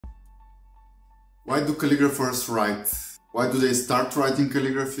Why do calligraphers write? Why do they start writing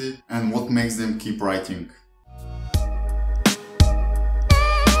calligraphy? And what makes them keep writing?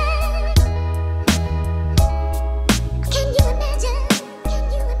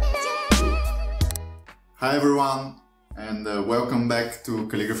 Hi everyone, and welcome back to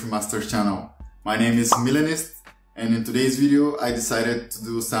Calligraphy Masters channel. My name is Milanist, and in today's video I decided to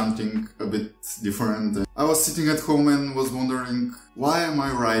do something a bit different. I was sitting at home and was wondering, why am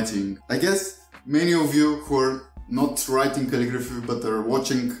I writing? I guess many of you who are not writing calligraphy but are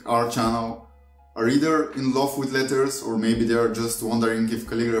watching our channel are either in love with letters, or maybe they are just wondering if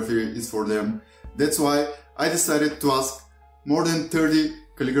calligraphy is for them. That's why I decided to ask more than 30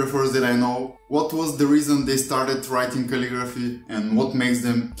 calligraphers that I know what was the reason they started writing calligraphy and what makes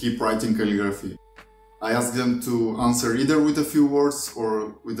them keep writing calligraphy. I asked them to answer either with a few words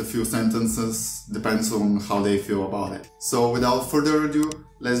or with a few sentences, depends on how they feel about it. So without further ado,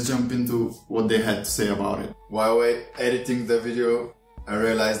 let's jump into what they had to say about it. While editing the video, I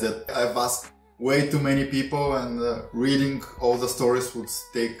realized that I've asked way too many people, and reading all the stories would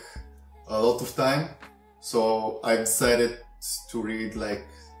take a lot of time. So I decided to read like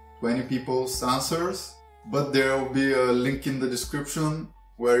 20 people's answers, but there will be a link in the description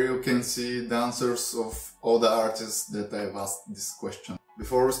where you can see the answers of all the artists that I've asked this question.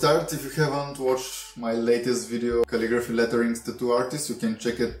 Before we start, if you haven't watched my latest video, Calligraphy Letterings Tattoo Artist, you can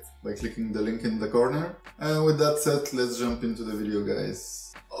check it by clicking the link in the corner. And with that said, let's jump into the video,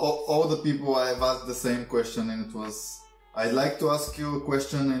 guys. All the people I've asked the same question, and it was, I'd like to ask you a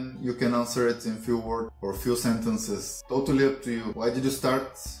question and you can answer it in few words or few sentences. Totally up to you. Why did you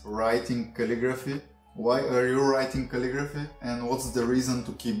start writing calligraphy? Why are you writing calligraphy? And what's the reason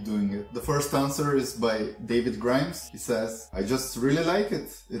to keep doing it? The first answer is by David Grimes. He says, I just really like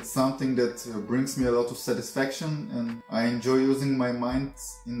it. It's something that brings me a lot of satisfaction, and I enjoy using my mind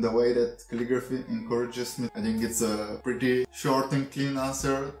in the way that calligraphy encourages me. I think it's a pretty short and clean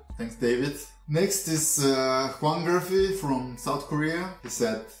answer. Thanks, David. Next is Hwang Graphy from South Korea. He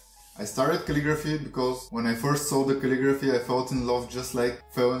said, I started calligraphy because when I first saw the calligraphy I fell in love, just like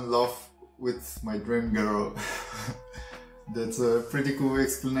fell in love with my dream girl. That's a pretty cool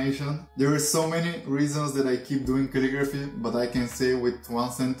explanation. There are so many reasons that I keep doing calligraphy, but I can say with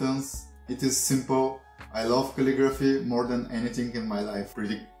one sentence, it is simple. I love calligraphy more than anything in my life.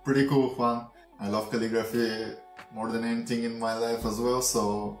 Pretty cool, Juan. I love calligraphy more than anything in my life as well,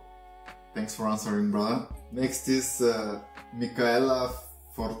 so thanks for answering, brother. Next is Michaela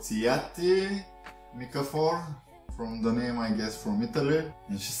Forziati, Micafor, from the name I guess from Italy,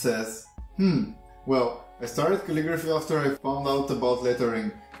 and she says, well, I started calligraphy after I found out about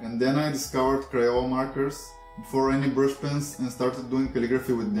lettering, and then I discovered Crayola markers before any brush pens and started doing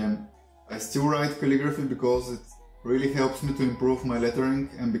calligraphy with them. I still write calligraphy because it really helps me to improve my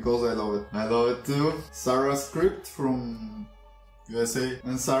lettering and because I love it. I love it too. Sarah Script from USA,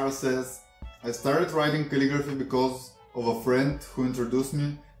 and Sarah says, I started writing calligraphy because of a friend who introduced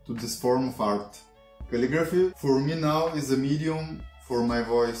me to this form of art. Calligraphy for me now is a medium for my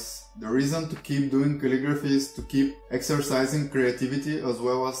voice. The reason to keep doing calligraphy is to keep exercising creativity as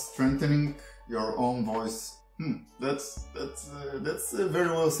well as strengthening your own voice. That's very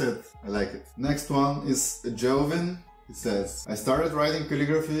well said. I like it. Next one is Jelvin. He says, I started writing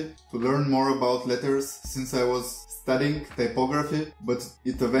calligraphy to learn more about letters since I was studying typography, but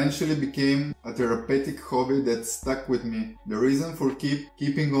it eventually became a therapeutic hobby that stuck with me. The reason for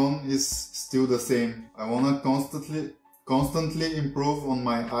keeping on is still the same. I wanna constantly improve on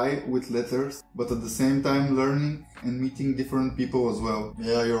my eye with letters, but at the same time learning and meeting different people as well.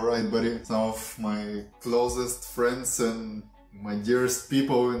 Yeah, you're right, buddy. Some of my closest friends and my dearest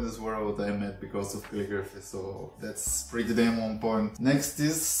people in this world I met because of calligraphy, so that's pretty damn on point. Next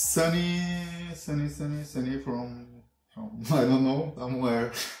is Sunny from I don't know,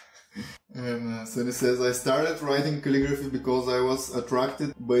 somewhere. And Sunny says, I started writing calligraphy because I was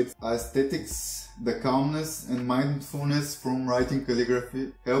attracted by its aesthetics. The calmness and mindfulness from writing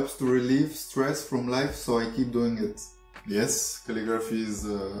calligraphy helps to relieve stress from life, so I keep doing it. Yes, calligraphy is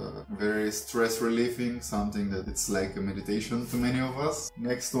very stress relieving, something that it's like a meditation to many of us.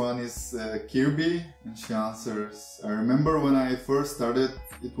 Next one is Kirby, and she answers, I remember when I first started,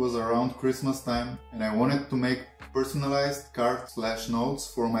 it was around Christmas time, and I wanted to make personalized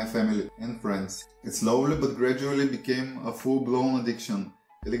cards/notes for my family and friends. It slowly but gradually became a full-blown addiction.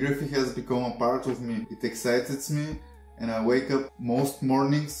 Calligraphy has become a part of me. It excites me, and I wake up most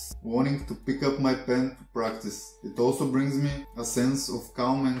mornings wanting to pick up my pen to practice. It also brings me a sense of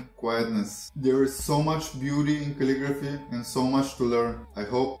calm and quietness. There is so much beauty in calligraphy and so much to learn. I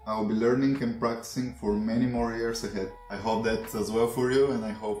hope I will be learning and practicing for many more years ahead. I hope that as well for you, and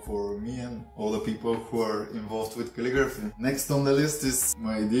I hope for me and all the people who are involved with calligraphy. Next on the list is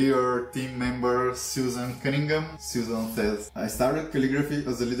my dear team member Susan Cunningham. Susan says, I started calligraphy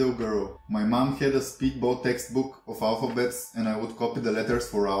as a little girl. My mom had a speedball textbook of alphabets and I would copy the letters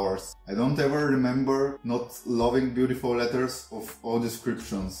for hours. I don't ever remember not loving beautiful letters of all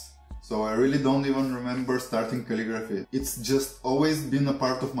descriptions. So I really don't even remember starting calligraphy. It's just always been a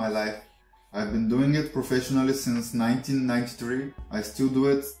part of my life. I've been doing it professionally since 1993. I still do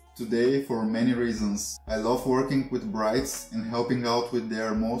it today for many reasons. I love working with brides and helping out with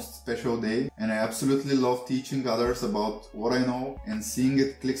their most special day, and I absolutely love teaching others about what I know and seeing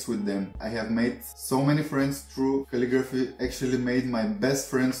it clicks with them. I have made so many friends through calligraphy, actually made my best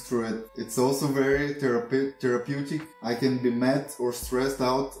friends through it. It's also very therapeutic. I can be mad or stressed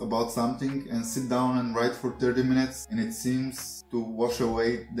out about something and sit down and write for 30 minutes and it seems to wash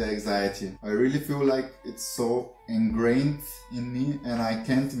away the anxiety. I really feel like it's so ingrained in me and I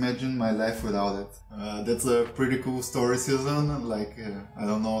can't imagine my life without it. That's a pretty cool story, Susan. Like, I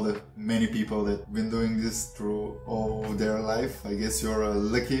don't know that many people that have been doing this through all their life. I guess you're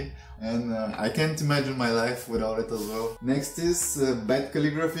lucky, and I can't imagine my life without it as well. Next is Bad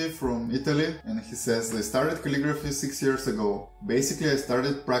Calligraphy from Italy, and he says, I started calligraphy 6 years ago. Basically, I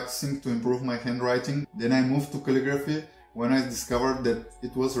started practicing to improve my handwriting, then I moved to calligraphy when I discovered that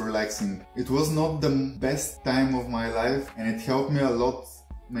it was relaxing. It was not the best time of my life and it helped me a lot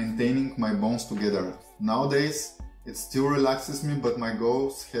maintaining my bones together. Nowadays, it still relaxes me, but my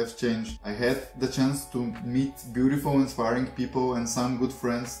goals have changed. I had the chance to meet beautiful, inspiring people and some good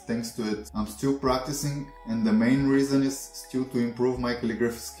friends thanks to it. I'm still practicing and the main reason is still to improve my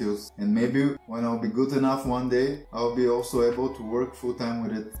calligraphy skills. And maybe when I'll be good enough one day, I'll be also able to work full time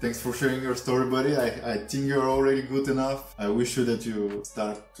with it. Thanks for sharing your story, buddy. I think you're already good enough. I wish you that you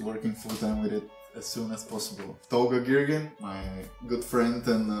start working full time with it as soon as possible. Tolga Girgin, my good friend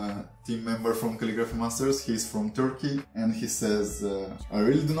and team member from Calligraphy Masters, he's from Turkey, and he says, I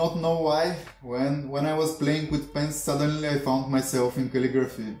really do not know why. When I was playing with pens, suddenly I found myself in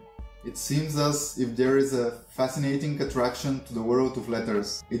calligraphy. It seems as if there is a fascinating attraction to the world of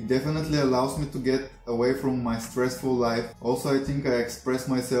letters. It definitely allows me to get away from my stressful life. Also, I think I express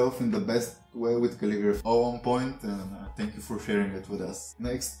myself in the best way with calligraphy. All on point, and thank you for sharing it with us.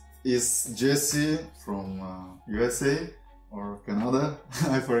 Next is Jessie from USA or Canada.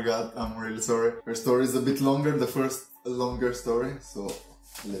 I forgot, I'm really sorry. Her story is a bit longer, the first longer story, so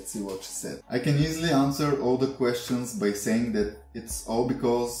let's see what she said. I can easily answer all the questions by saying that it's all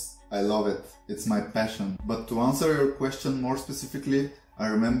because I love it. It's my passion. But to answer your question more specifically, I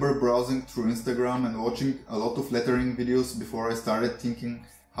remember browsing through Instagram and watching a lot of lettering videos before I started thinking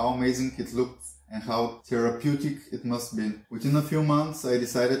how amazing it looked and how therapeutic it must be. Within a few months, I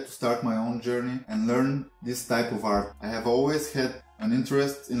decided to start my own journey and learn this type of art. I have always had an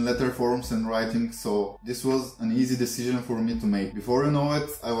interest in letter forms and writing, so this was an easy decision for me to make. Before you know it,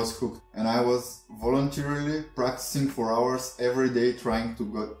 I was hooked, and I was voluntarily practicing for hours every day trying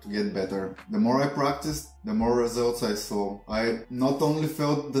to get better. The more I practiced, the more results I saw. I not only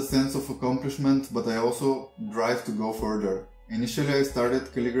felt the sense of accomplishment, but I also drive to go further. Initially, I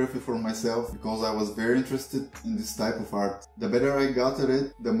started calligraphy for myself because I was very interested in this type of art. The better I got at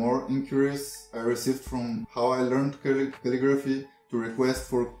it, the more inquiries I received from how I learned calligraphy to request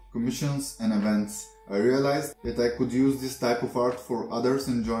for commissions and events. I realized that I could use this type of art for others'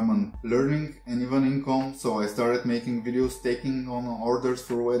 enjoyment, learning and even income, so I started making videos, taking on orders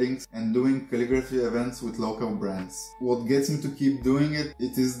for weddings and doing calligraphy events with local brands. What gets me to keep doing it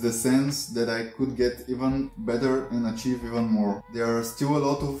is the sense that I could get even better and achieve even more. There are still a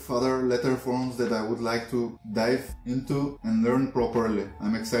lot of other letter forms that I would like to dive into and learn properly.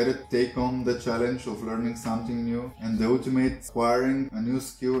 I'm excited to take on the challenge of learning something new and the ultimate acquiring a new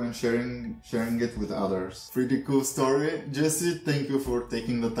skill and sharing it with others. Pretty cool story. Jesse, thank you for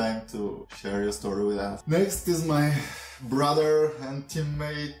taking the time to share your story with us. Next is my brother and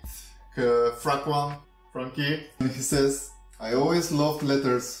teammate Frankie. And he says, I always loved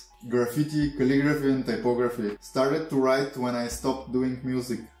letters, graffiti, calligraphy and typography. Started to write when I stopped doing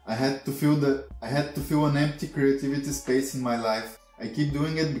music. I had to feel an empty creativity space in my life. I keep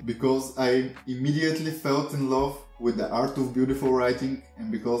doing it because I immediately felt in love with the art of beautiful writing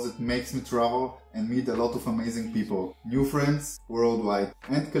and because it makes me travel and meet a lot of amazing people, new friends worldwide.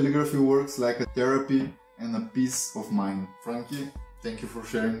 And calligraphy works like a therapy and a peace of mind. Frankie, thank you for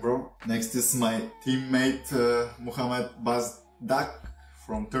sharing, bro. Next is my teammate Muhammad Bazdak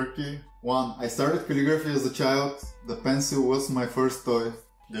from Turkey. 1. I started calligraphy as a child. The pencil was my first toy.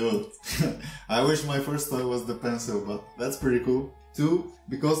 Dude, I wish my first toy was the pencil, but that's pretty cool. 2.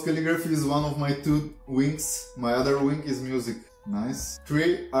 Because calligraphy is one of my 2 wings, my other wing is music. Nice.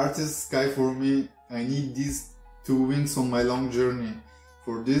 3. Art is sky for me. I need these 2 wings on my long journey.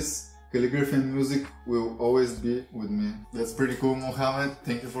 For this, calligraphy and music will always be with me. That's pretty cool, Mohammed.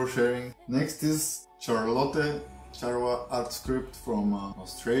 Thank you for sharing. Next is Charlotte Charwa Art Script from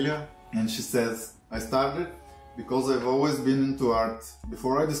Australia. And she says, I started because I've always been into art.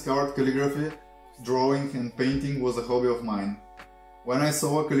 Before I discovered calligraphy, drawing and painting was a hobby of mine. When I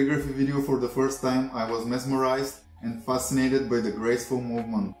saw a calligraphy video for the first time, I was mesmerized and fascinated by the graceful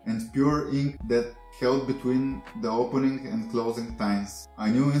movement and pure ink that held between the opening and closing times. I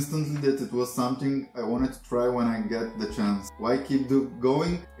knew instantly that it was something I wanted to try when I get the chance. Why keep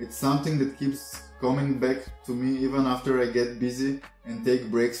going? It's something that keeps coming back to me even after I get busy and take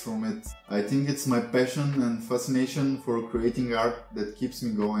breaks from it. I think it's my passion and fascination for creating art that keeps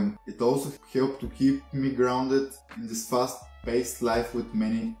me going. It also helped to keep me grounded in this fast-paced life with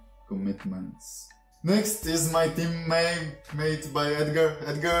many commitments. Next is my teammate by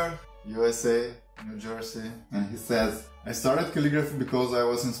Edgar, USA, New Jersey, and he says, I started calligraphy because I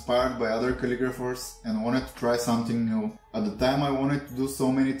was inspired by other calligraphers and wanted to try something new. At the time I wanted to do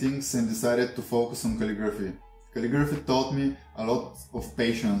so many things and decided to focus on calligraphy. Calligraphy taught me a lot of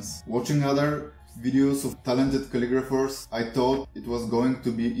patience. Watching other videos of talented calligraphers, I thought it was going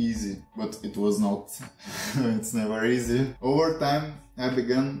to be easy, but it was not. It's never easy. Over time, I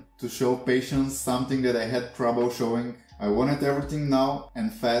began to show patience, something that I had trouble showing. I wanted everything now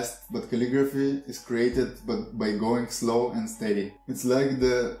and fast, but calligraphy is created by going slow and steady. It's like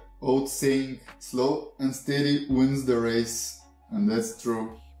the old saying, slow and steady wins the race. And that's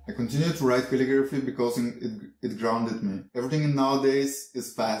true. I continue to write calligraphy because it grounded me. Everything nowadays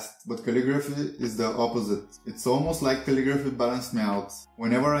is fast, but calligraphy is the opposite. It's almost like calligraphy balanced me out.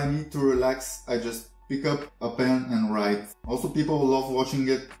 Whenever I need to relax, I just pick up a pen and write. Also, people love watching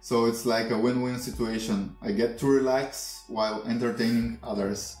it, so it's like a win-win situation. I get to relax while entertaining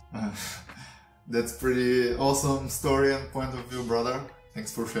others. That's pretty awesome story and point of view, brother.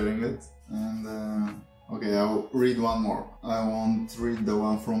 Thanks for sharing it. And okay, I'll read one more. I won't read the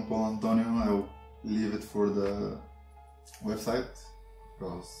one from Paul Antonio. I'll leave it for the website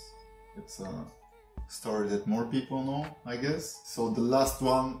because it's a story that more people know, I guess. So the last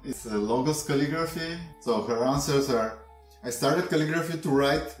one is Logos Calligraphy. So her answers are: I started calligraphy to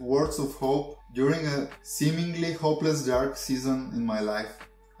write words of hope during a seemingly hopeless dark season in my life.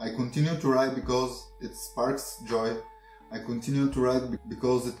 I continue to write because it sparks joy. I continue to write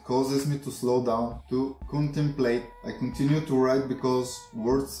because it causes me to slow down, to contemplate. I continue to write because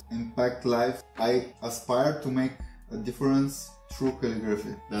words impact life. I aspire to make a difference through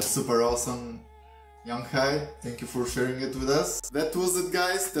calligraphy. That's super awesome, Young Hai. Thank you for sharing it with us. That was it,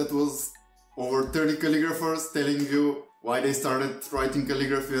 guys. That was over 30 calligraphers telling you why they started writing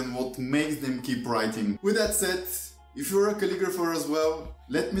calligraphy and what makes them keep writing. With that said, if you're a calligrapher as well,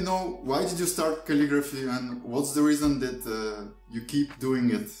 let me know why did you start calligraphy and what's the reason that you keep doing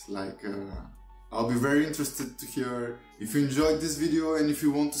it. I'll be very interested to hear. If you enjoyed this video and if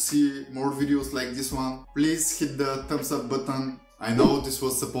you want to see more videos like this one, please hit the thumbs up button. I know this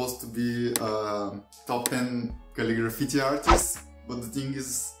was supposed to be top 10 calligraffiti artists, but the thing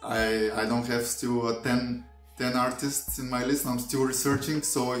is I don't have still 10 artists in my list. I'm still researching,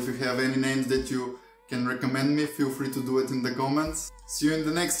 so if you have any names that you can recommend me, feel free to do it in the comments. See you in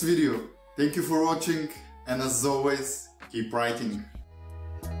the next video. Thank you for watching, and as always, keep writing.